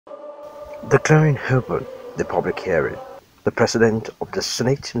Declaring open the public hearing, the President of the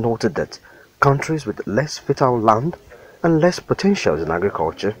Senate noted that countries with less fertile land and less potentials in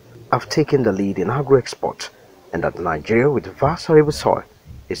agriculture have taken the lead in agro-export, and that Nigeria with vast arable soil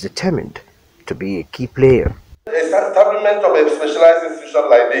is determined to be a key player. Establishment of a specialized institution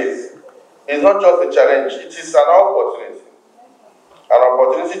like this is not just a challenge, it is an opportunity. An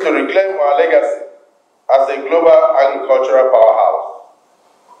opportunity to reclaim our legacy as a global agricultural powerhouse.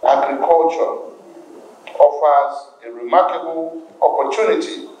 Agriculture offers a remarkable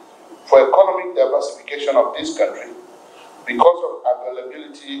opportunity for economic diversification of this country because of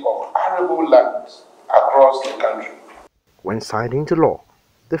availability of arable lands across the country. When signed into law,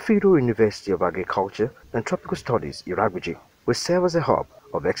 the Federal University of Agriculture and Tropical Studies, Iragbiji, will serve as a hub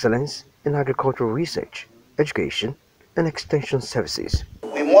of excellence in agricultural research, education, and extension services.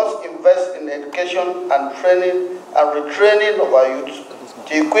 We must invest in education and training and retraining of our youth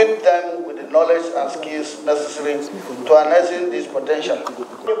to equip them with the knowledge and skills necessary to harnessing this potential.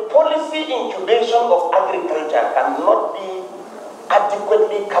 The policy incubation of agriculture cannot be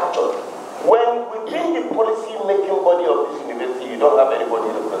adequately captured. When within the policy-making body of this university, you don't have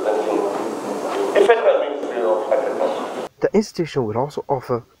anybody representing the Federal Ministry of Agriculture. The institution will also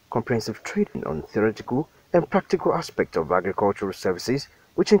offer comprehensive training on theoretical and practical aspects of agricultural services,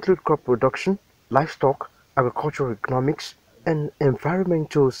 which include crop production, livestock, agricultural economics, and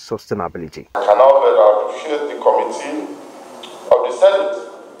environmental sustainability. I can now better appreciate the committee of the Senate,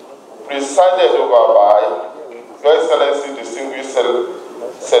 presided over by Your Excellency Distinguished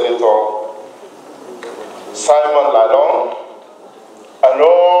Senator Simon Lalong, and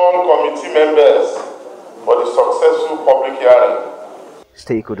all committee members for the successful public hearing.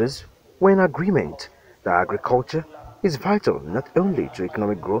 Stakeholders were in agreement that agriculture is vital not only to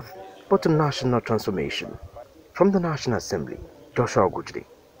economic growth but to national transformation. From the National Assembly, Joshua Agujde,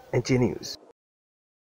 NTA News.